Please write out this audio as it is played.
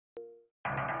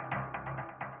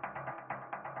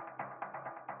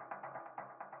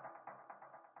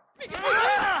Get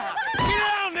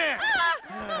down there!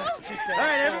 All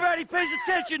right, everybody pays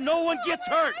attention. No one gets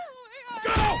hurt.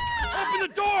 Go! Open the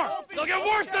door! They'll get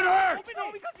worse than hurt!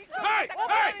 Hey!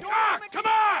 Hey! Ah! Come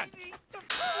on!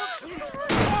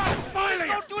 Oh, finally!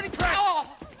 Don't do any crap.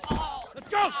 Let's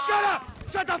go! Shut up!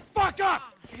 Shut the fuck up!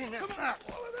 Come on.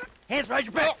 Hands behind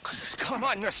your back. Come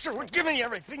on, mister. We're giving you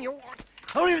everything you want.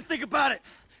 Don't even think about it.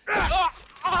 I'll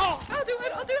do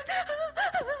it.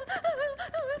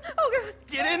 Oh, God.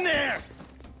 Get in there.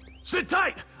 Sit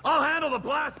tight! I'll handle the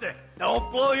plastic!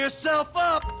 Don't blow yourself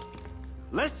up.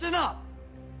 Listen up.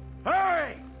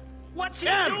 Hurry. What's he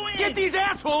Em, doing? get these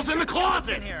assholes in the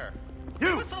closet. in here.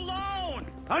 You. Leave us alone.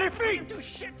 On your We feet. didn't do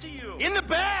shit to you. In the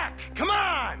back. Come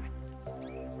on.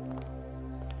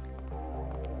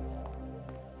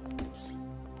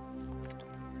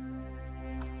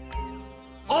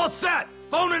 All set!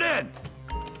 Phone it in!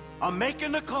 I'm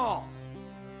making the call.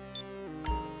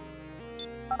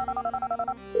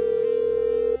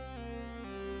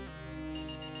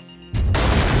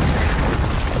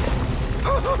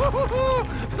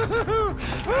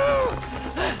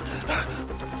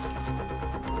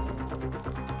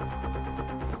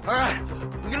 All right,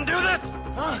 we gonna do this?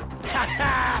 Huh?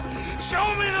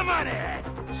 Show me the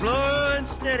money! Slow and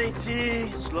steady,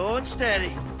 T. Slow and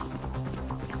steady.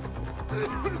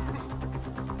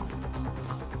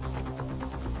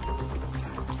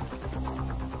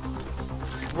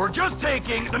 We're just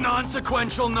taking the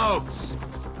non-sequential notes.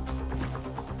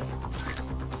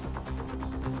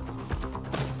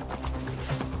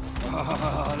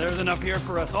 There's enough here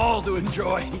for us all to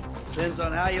enjoy. Depends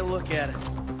on how you look at it.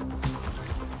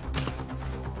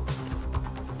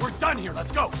 We're done here,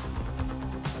 let's go!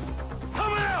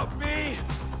 Coming out, B!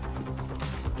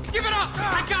 Give it up!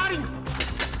 I got him!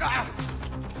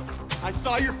 I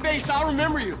saw your face. I'll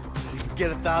remember you. You forget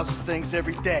 1,000 things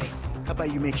every day. How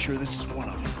about you make sure this is one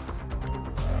of them?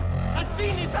 I've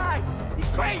seen his eyes. He's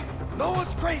crazy. No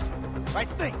one's crazy. I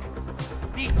think.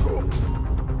 Be cool.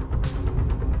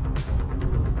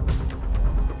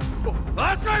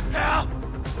 That's right, pal!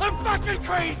 I'm fucking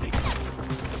crazy!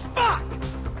 Fuck!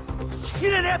 You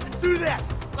didn't have to do that.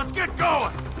 Let's get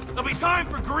going! There'll be time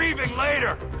for grieving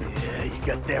later! Yeah, you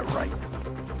got that right.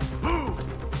 Move!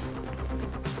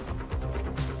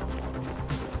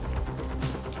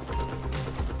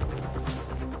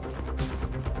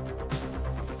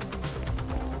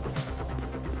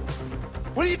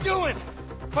 What are you doing?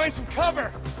 Find some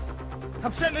cover.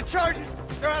 I'm setting the charges.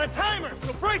 They're on a timer,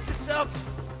 so brace yourselves.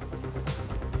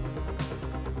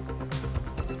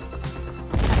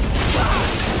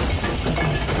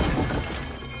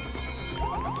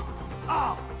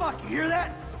 Oh, fuck, you hear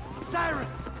that? Sirens!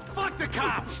 Fuck the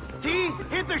cops. T,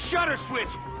 hit the shutter switch.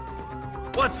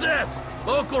 What's this?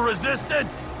 Local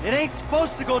resistance? It ain't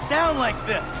supposed to go down like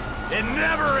this. It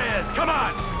never is! Come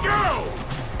on, go!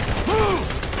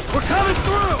 Move! We're coming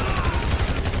through!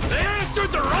 They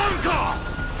answered the wrong call!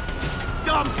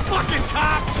 Dumb fucking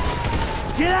cops.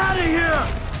 Get out of here!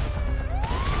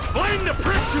 Blame the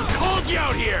pricks who called you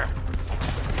out here!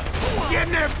 Get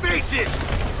in their faces.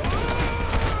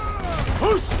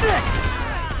 Who's stick?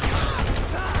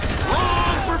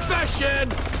 Wrong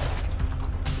profession!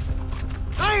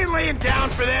 I ain't laying down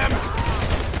for them.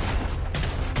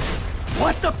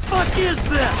 What the fuck is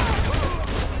this?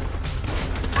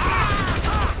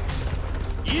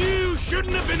 You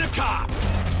shouldn't have been a cop!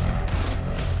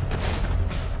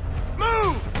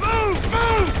 Move! Move!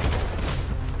 Move!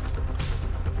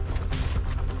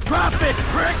 Drop it,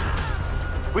 prick!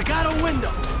 We got a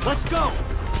window. Let's go.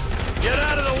 Get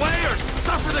out of the way or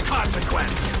suffer the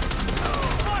consequence!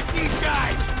 Fuck these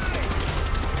guys!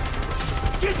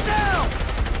 Get down!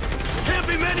 Can't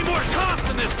be many more cops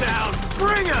in this town!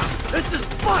 Bring them! This is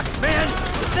fucked, man!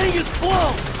 The thing is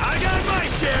blown! I got my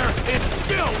share! It's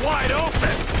still wide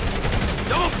open!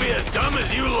 Don't be as dumb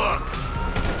as you look!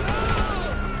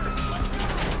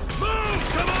 Move!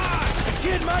 Come on! The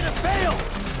kid might have failed!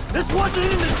 This wasn't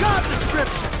in the job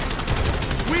description!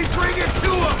 We bring it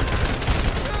to them!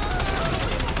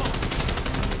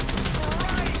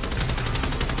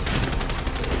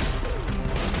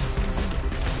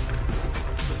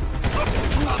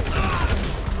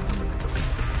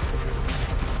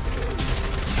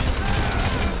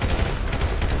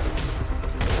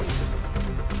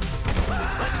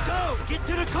 Let's go! Get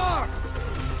to the car!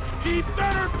 He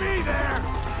better be there!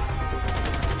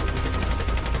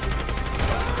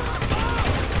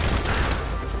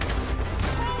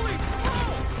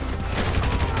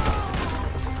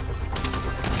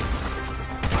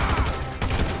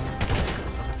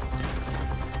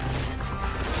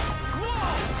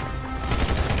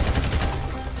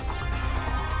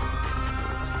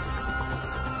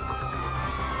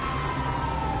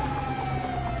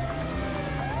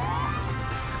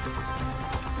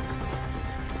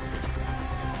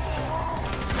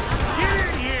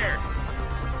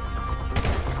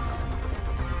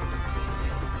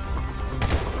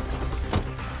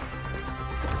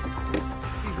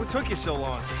 took you so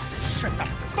long? Shut the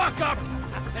fuck up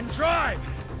and drive!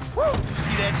 Woo! Did you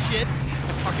see that shit? I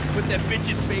fucking put that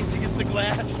bitch's face against the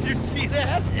glass. Did you see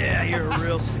that? Yeah, you're a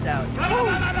real stout. Fuck,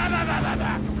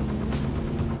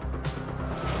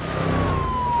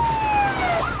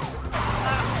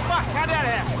 how'd that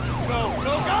happen? Go,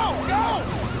 go, go, go!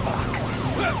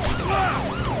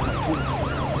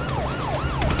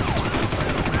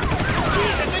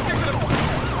 Jeez, I think they're gonna...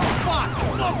 Oh, fuck!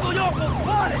 Loco Yoco,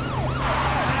 spot it!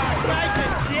 Guy's a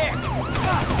dick!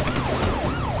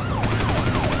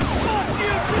 Fuck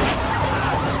you, too!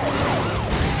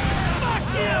 Fuck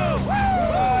you!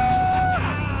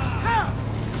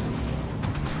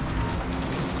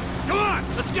 Come on,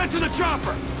 let's get to the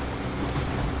chopper!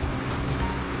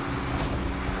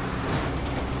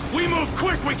 We move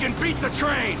quick, we can beat the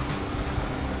train!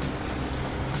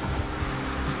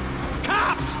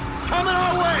 Cops! Coming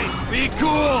our way! Be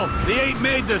cool! They ain't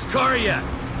made this car yet!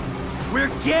 We're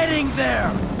getting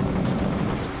there!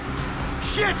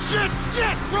 Shit, shit,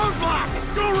 shit! Roadblock!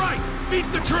 Go right! Beat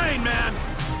the train, man!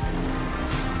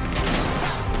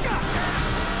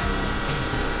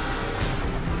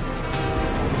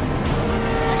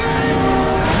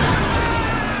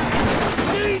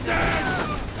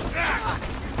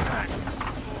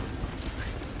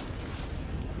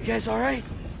 You guys all right?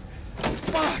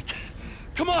 Fuck!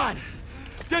 Come on!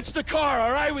 Ditch the car,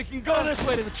 all right? We can go this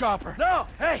way to the chopper. No!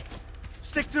 Hey!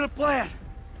 Stick to the plan!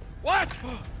 What?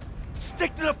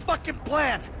 Stick to the fucking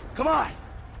plan! Come on!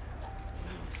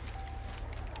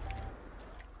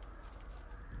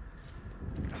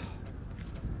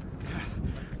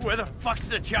 Where the fuck's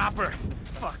the chopper?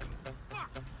 Fuck. I'm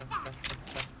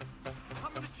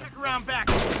gonna check around back.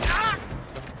 Ah!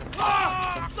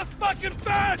 Ah! The fucking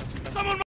bed! Someone